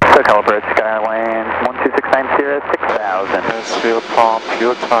 SoCal approach, Skylane 12690 6000. Yes, fuel pump,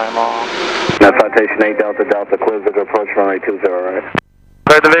 fuel timer. No, citation 8 Delta Delta, clear visual approach runway 20 right.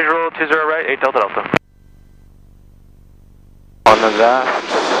 Clear the visual, 20 right, 8 Delta Delta. On the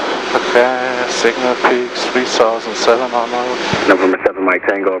left, okay, Signal Peak 3700. November 7 Mike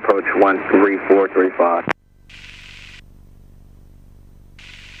Tango, approach 13435.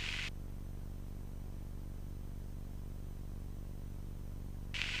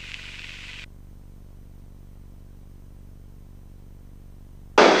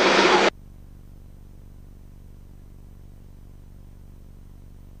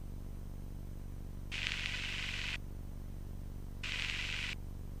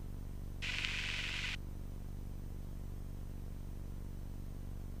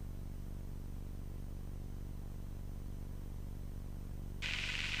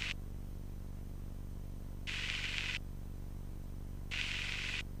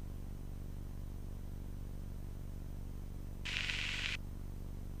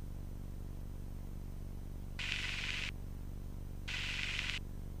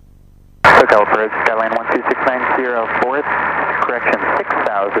 SoCal approach, Skyline 12690 4th, correction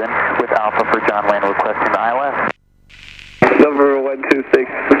 6000 with Alpha for John Wayne requesting the ILS. November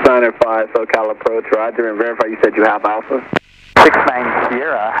 12695 SoCal approach, roger, and verify you said you have Alpha? 69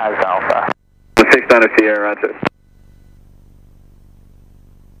 Sierra has Alpha. 69 Sierra, roger.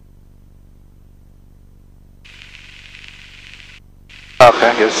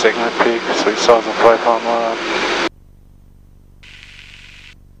 Okay, here's Signal Peak 3500.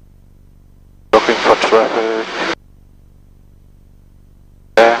 Looking for traffic.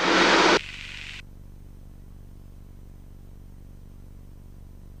 Yeah.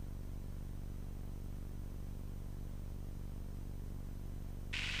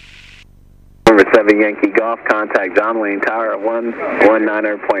 November 7 Yankee Golf, contact John Wayne Tower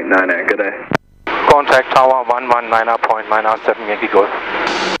 119.9. Good day. Contact Tower 119.9 Yankee Golf.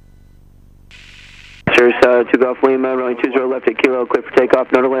 Sirius 2 Golf Lima, runway 20 left at Kilo, clear for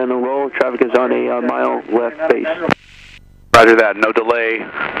takeoff, no delay on the roll, traffic is on a mile left base. Roger that, no delay,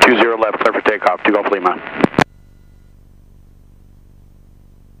 20 left, clear for takeoff, 2 Golf Lima.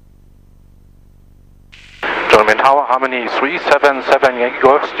 Gentlemen, Tower Harmony 377 Yankee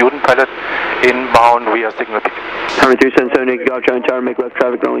Golf, student pilot inbound via Signal Peak. Harmony 377 Yankee Golf, John Tower, make left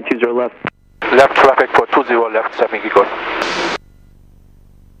traffic, runway 20 left. Left traffic for 20 left 7 Yankee Golf.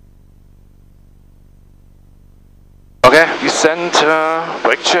 Okay, descent,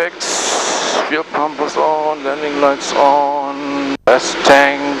 brake checks, fuel pump is on, landing lights on, gas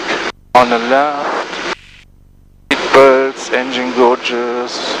tank on the left, seat belts, engine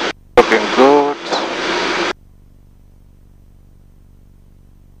gauges, looking good.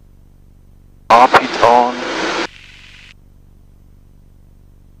 RP'd on.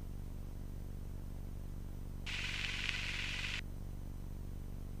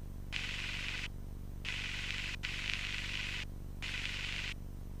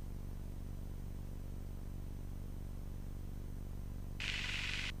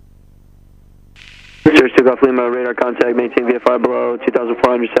 Sirius 2 Golf Lima, radar contact, maintain VFR below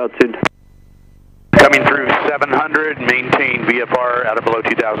 2,400 altitude. Coming through 700, maintain VFR out of below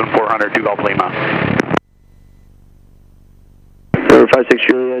 2,400, 2 Golf Lima. Number 56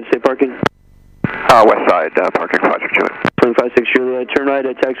 Juliet, say parking. West side, parking 56 Juliet. 256 Juliet, turn right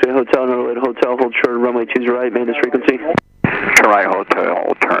at taxiway hotel, no hotel, hold short, runway 20 right, maintenance frequency. Turn right, hotel,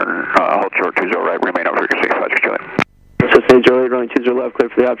 hold short, 20 right, remain over frequency, 56 Juliet. Cessna 08, runway 20 left, clear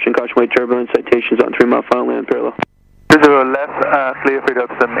for the option, caution wait turbulence, citations on 3 mile final land parallel. 20 left, clear for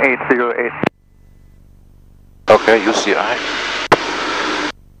Dobson 808. Okay, UCI.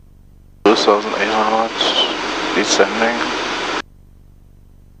 2,800, descending.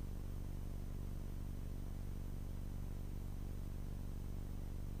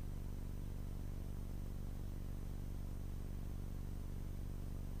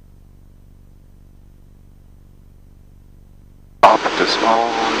 is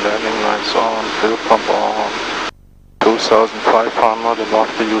on, landing lights on, fuel pump on. 2,500 above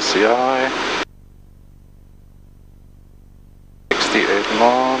the UCI. 68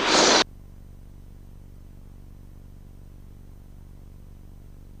 knots.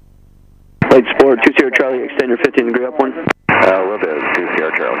 Light Sport, 20 Charlie, extend your 15-degree upwind. Will do,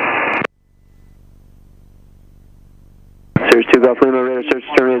 20 Charlie. Series 2 Golf Lima, radar search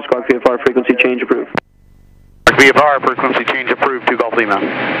terminated, squawk VFR, frequency change approved. VFR, frequency change approved, 2 Golf Lima.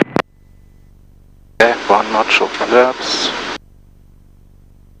 Okay, 1 notch of flaps.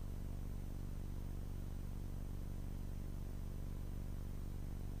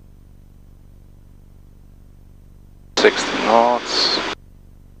 Knots,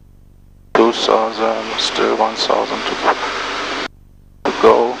 2,000, still 1,000 to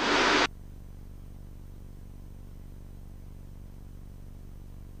go.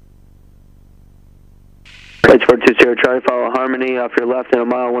 Light Sport 20 Charlie, follow Harmony off your left and a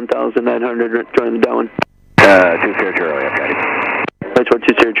mile 1,900, join the downwind. 20 Charlie, okay. Light Sport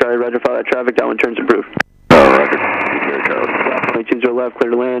 20 Charlie, roger, follow that traffic, downwind turns approved. Roger, 20 Charlie. Runway 20 left,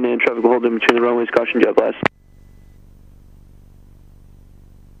 clear to land, and traffic will hold in between the runways, caution jet blast.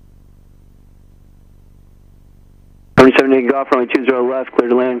 Golf, runway 20 left, clear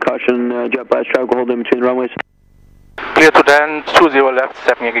to land, caution jet blast, traffic will hold in between the runways. Clear to land, 20 left,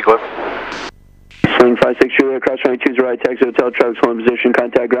 7 Yankee Golf. Swing 56 Julia, across runway 20 right, taxi hotel, traffic's full in position,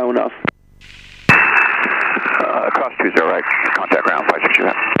 contact ground off. Cross 20 right, contact ground 56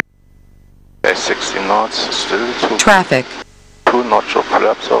 Julia. Okay, 60 knots, still 2. Traffic. 2 notch of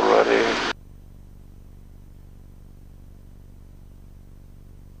flaps already.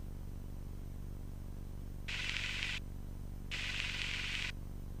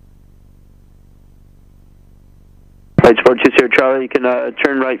 Light Sport 20 Charlie, you can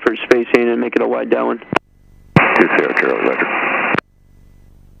turn right for spacing and make it a wide downwind. 20 Charlie, roger.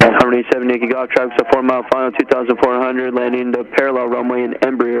 Harmony 7 Yankee Golf, traffic's a 4-mile final, 2,400, landing the parallel runway in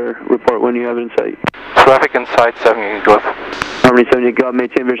Embraer. Report when you have it in sight. Traffic inside 7 Yankee Golf. Harmony 7 Yankee Golf,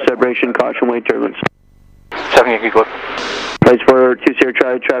 maintain visual separation, caution, wait turbulence. 7 Yankee Golf. Light Sport 20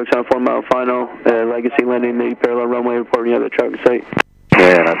 Charlie, traffic's on a 4-mile final, Legacy landing the parallel runway. Report when you have the traffic in sight.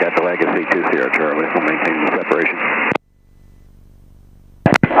 Yeah, and I've got the Legacy 20 Charlie, we'll maintain the separation.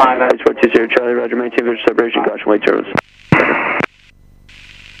 Light Sport 20 Charlie, roger, maintain visual separation, caution, wait turbulence.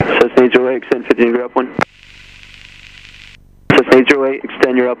 Cessna 808, extend 15-degree upwind. Cessna 808,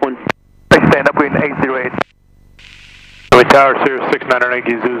 extend your upwind. Extend upwind 808. Runway tower, Sirius 699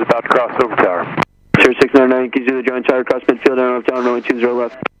 Yankee Zulu is about to cross over tower. Sirius 699 Yankee Zulu, join tower, cross midfield, down left, down, runway 20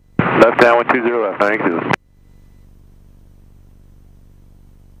 left. Left down, 20 left, Yankee Zulu.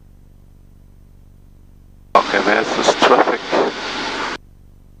 Okay, where's this traffic?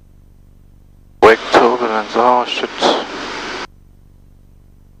 Wake turbulence, oh shit.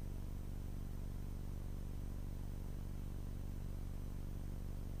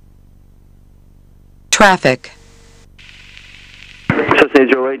 Traffic. Cessna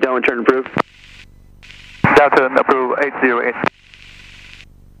 808, downwind turn approved. Downwind approved 808.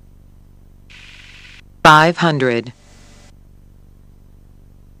 500.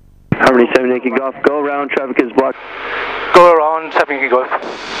 Harmony 7 Yankee Golf, go around, traffic is blocked. Go around, 7 Yankee Golf.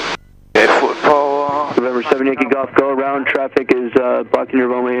 Okay, full power. November 7 Yankee Golf, go around, traffic is blocking your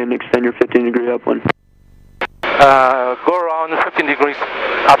runway and extend your 15-degree upwind. Go around 15 degrees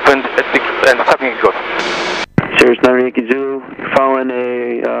upwind and 7 Yankee Golf. Sirius 9 Yankee Zulu, following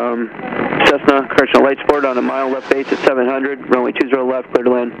a Cessna, correctional Light Sport on a mile left base at 700, runway 20 left, clear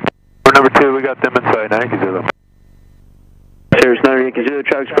to land. For number 2, we got them inside, Yankee Zulu. Sirius 9 Yankee Zulu,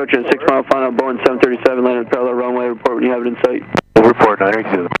 traffic's approaching a 6-mile final, Boeing 737, landing parallel runway, report when you have it in sight. We'll report, Yankee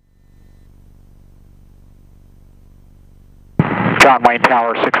Zulu. John Wayne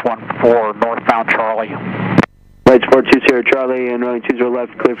Tower, 614, northbound Charlie. Light Sport 20 Charlie and runway 20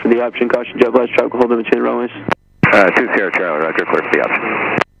 left, clear for the option, caution jet blast, traffic will hold in between the runways. 20 Charlie, roger, clear for the option.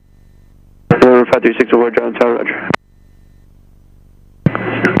 November 53604, John Tower, roger.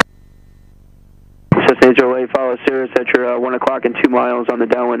 Cessna 808, follow Sirius at your 1 o'clock and 2 miles on the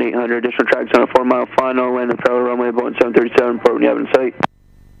downwind 800. Additional tracks on a 4-mile final, land the parallel runway, Boeing 737, report when you have it in sight.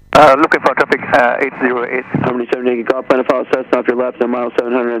 Looking for traffic 808. Harmony 7 Yankee Golf, plan to follow Cessna off your left and mile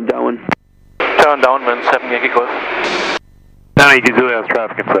 700 and downwind. Turn downwind, 7 Yankee Golf. 9 Yankee Zulu has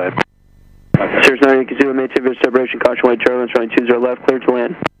traffic inside. Sirius 9 Yankee Zulu, maintain visual separation, caution white turbulence, runway 20 left, clear to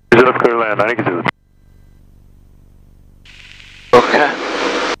land. 20 left, clear to land, 9 Yankee Zulu. Okay.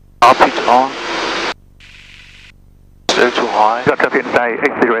 Upbeat on. Still too high. Got traffic inside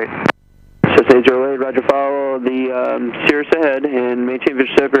 808. Cessna 808, roger, follow the Sirius ahead and maintain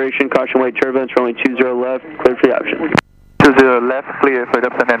visual separation, caution white turbulence, runway 20 left, clear for the option. 20 left, clear for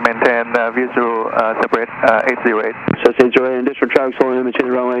adoption and maintain visual separate 808. Cessna 808, additional traffic slowing in between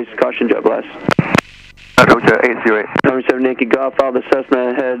the runways, caution jet blast. Roger, 808. Number 7 Yankee Golf, follow the Cessna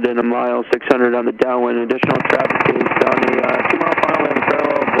ahead in a mile 600 on the downwind. Additional traffic is on the 2-mile final and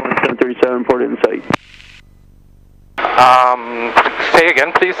parallel, Boeing 737 ported in sight. Say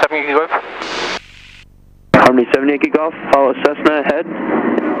again, please, 7 Yankee Golf. Harmony 7 Yankee Golf, follow Cessna ahead,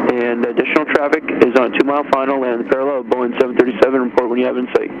 and additional traffic is on 2-mile final and parallel, Boeing 737, report when you have in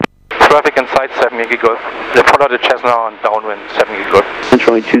sight. Traffic in sight, 7 Yankee Golf. They follow the Cessna on downwind, 7 Yankee Golf.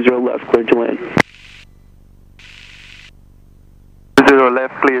 Controlling 20 left, clear to land. 20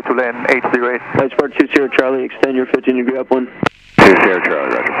 left, clear to land, 808. Light Spark 20 Charlie, extend your 15-degree upwind. 20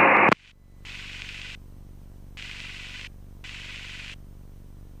 Charlie, roger.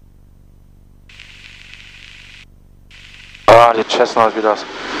 Ah, die Cessna ist wieder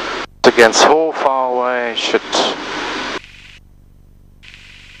again so far away, shit.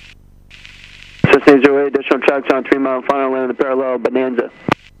 Cessna 808, additional traffic on 3-mile final land in the parallel, Bonanza.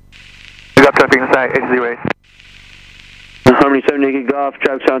 You got traffic inside, 808. Harmony 7 Yankee Golf,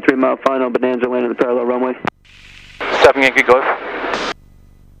 traffic on 3-mile final, Bonanza land in the parallel runway. 7 Yankee Golf.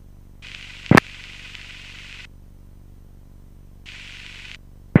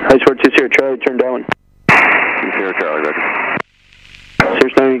 High Sport 20 Charlie, turn down. 20 Charlie, roger.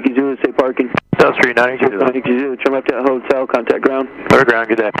 Search 9 Yankee Zulu, stay parking. South Street 9 Yankee Zulu. 9 Yankee Zulu, turn left at hotel, contact ground. Clear ground,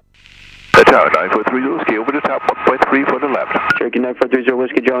 good day. Tower 943 Whiskey, over the top, 1.3 for the left. Cherokee 9430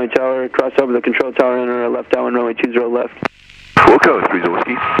 Whiskey, Jolly Tower, cross over the control tower, enter left downwind runway 20 left. We'll go, 30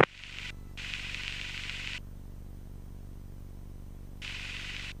 Whiskey.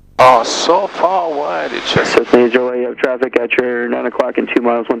 Oh, so far away, the Cessna. Cessna 808, you have traffic at your 9 o'clock in 2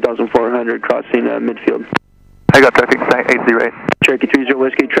 miles, 1,400, crossing midfield. I got traffic inside, 808. Cherokee 30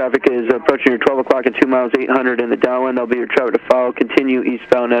 Whiskey, traffic is approaching your 12 o'clock in 2 miles, 800 in the downwind. That'll be your traffic to follow. Continue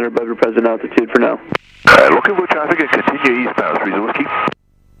eastbound at or above your present altitude for now. Looking for traffic and continue eastbound, 30 Whiskey.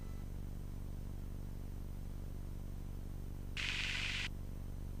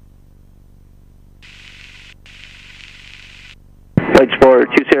 Light Sport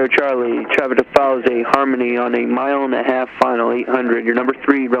 20 Charlie, traffic to follow is a Harmony on a 1.5 mile final, 800. Your number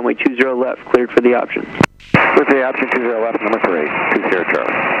 3, runway 20 left, cleared for the option. With the option 20 left, number 3, 20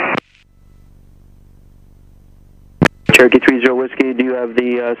 Charlie. Cherokee 30 Whiskey, do you have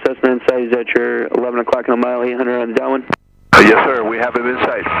the Cessna in sight? Is at your 11 o'clock in a mile, 800 on the downwind? Yes, sir, we have him in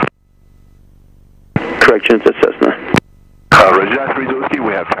sight. Correction, it's a Cessna. Roger that, 30 Whiskey,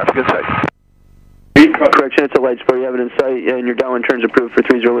 we have traffic in sight. Correction, it's a Light Sport, you have it in sight, and your downwind turns approved for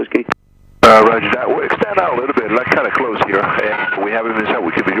 30 Whiskey. Roger that, we'll extend out a little bit, like kind of close here, and we have him in sight,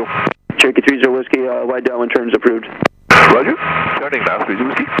 we can visual. Cherokee 30 Whiskey, wide downwind turns approved. Roger, turning now, 30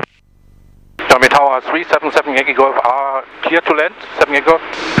 Whiskey. Tommy Tower 377 Yankee Golf are clear to land, 7 Yankee Golf.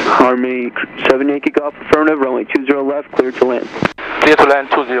 Harmony 7 Yankee Golf, affirmative, runway 20 left, clear to land. Clear to land,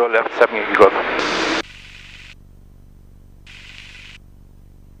 20 left, 7 Yankee Golf.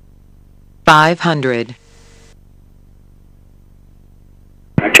 500.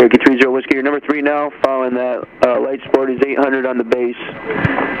 Cherokee 30 Whiskey, your number 3 now, following that Light Sport is 800 on the base,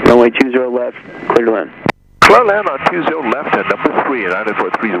 runway 20 left, clear to land. Clear land on 20 left and number 3, and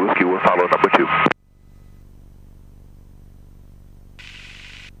 943 Whiskey will follow number 2.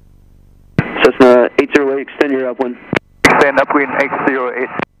 Cessna 808, extend your upwind. Extend upwind 808.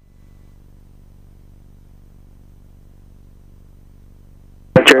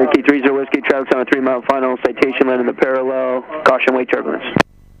 Cherokee 30 Whiskey, traffic's on a 3-mile final, citation land in the parallel, caution wake turbulence.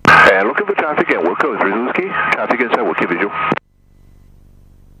 And looking for traffic and we'll go, 30 Whiskey, traffic inside, we'll keep visual.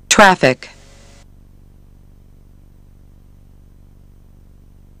 Traffic.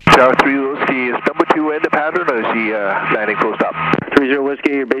 Tower 3 Whiskey, is number 2 in the pattern, or is he landing full stop? 30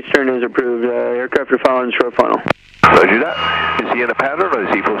 Whiskey, your base turn is approved. Aircraft are following short final. Roger that. Is he in the pattern, or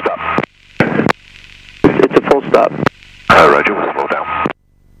is he full stop? It's a full stop. Roger, we'll slow down.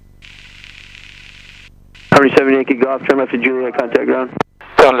 Harmony 7 Yankee Golf, turn left at Juliet, contact ground.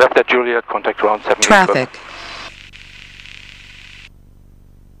 Turn left at Juliet, contact ground, 7 Traffic.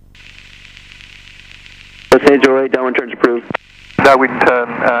 Cessna 808, downwind turns approved. Downwind turn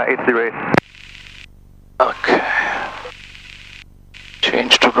 808. Okay.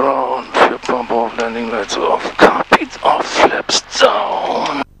 Change to ground, fuel pump off, landing lights off, carpets off, flaps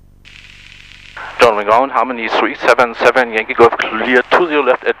down. Downwind ground, Harmony 377 Yankee Golf, clear 20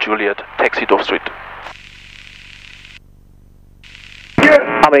 left at Juliet, taxi Dove Street.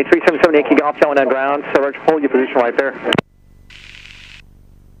 Harmony 377 Yankee Golf, going on ground, so Roger, hold your position right there.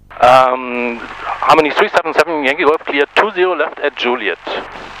 Harmony 377 Yankee Golf, clear 20 left at Juliet.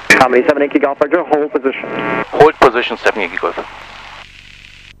 Harmony 7 Yankee Golf Roger, hold position. Hold position 7 Yankee Golf.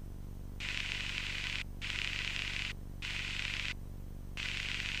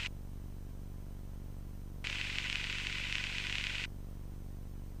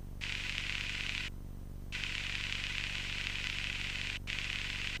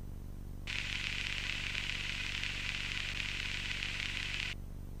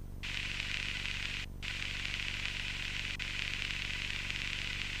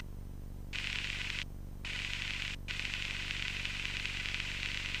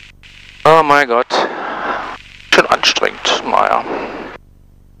 Oh mein Gott. Schön anstrengend, naja.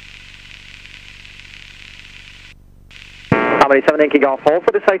 Harmony 7 Yankee Golf, hold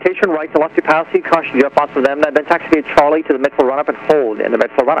for the citation, right to left capacity, caution jet box for them, then taxi via Charlie to the midfield run-up and hold in the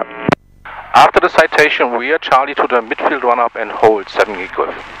midfield run-up. After the citation, we are Charlie to the midfield run-up and hold 7 Yankee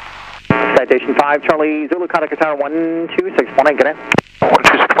Golf. Citation 5, Charlie, Zulu, contact Qatar 12618, get in.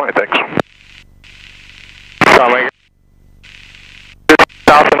 12618, thanks. Charlie.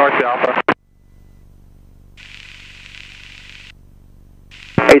 South to north to Alpha.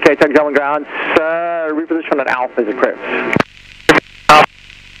 ATA Tech Gelman grounds, reposition at Alpha as a crypt.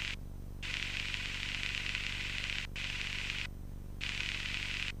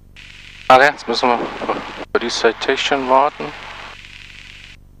 Okay, jetzt müssen wir für die Citation warten.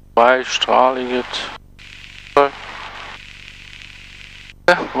 Zweistrahlige. Wollen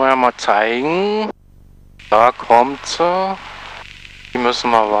wir mal zeigen. Da kommt sie. Die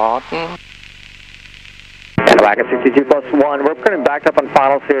müssen wir warten. Back at 62 plus 1, we're putting back up on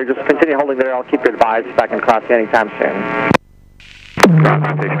finals here, just continue holding there, I'll keep your advice back in cross anytime soon. Ground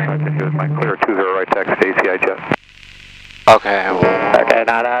citation 5 my clear 20 right taxi to ACI jet. Okay. Okay,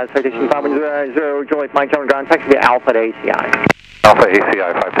 now citation 510 Juliet Mike, German ground, taxi via Alpha to ACI. Alpha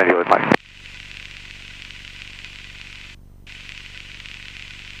ACI 510 Juliet Mike.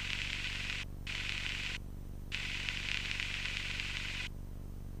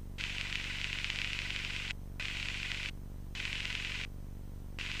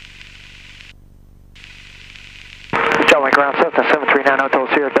 Charlie ground south at 739 Hotel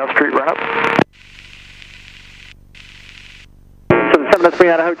Sierra, Dove Street, run up. So the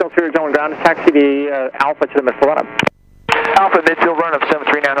 739 Hotel Sierra, German ground, taxi the Alpha to the midfield run up. Alpha midfield run up,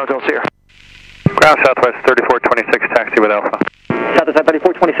 739 Hotel Sierra. Ground southwest 3426, taxi with Alpha. Southwest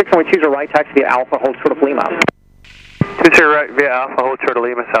 3426, and we choose a right, taxi via Alpha, hold short of Lima. 20 right via Alpha, hold short of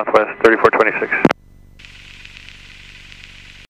Lima, southwest 3426.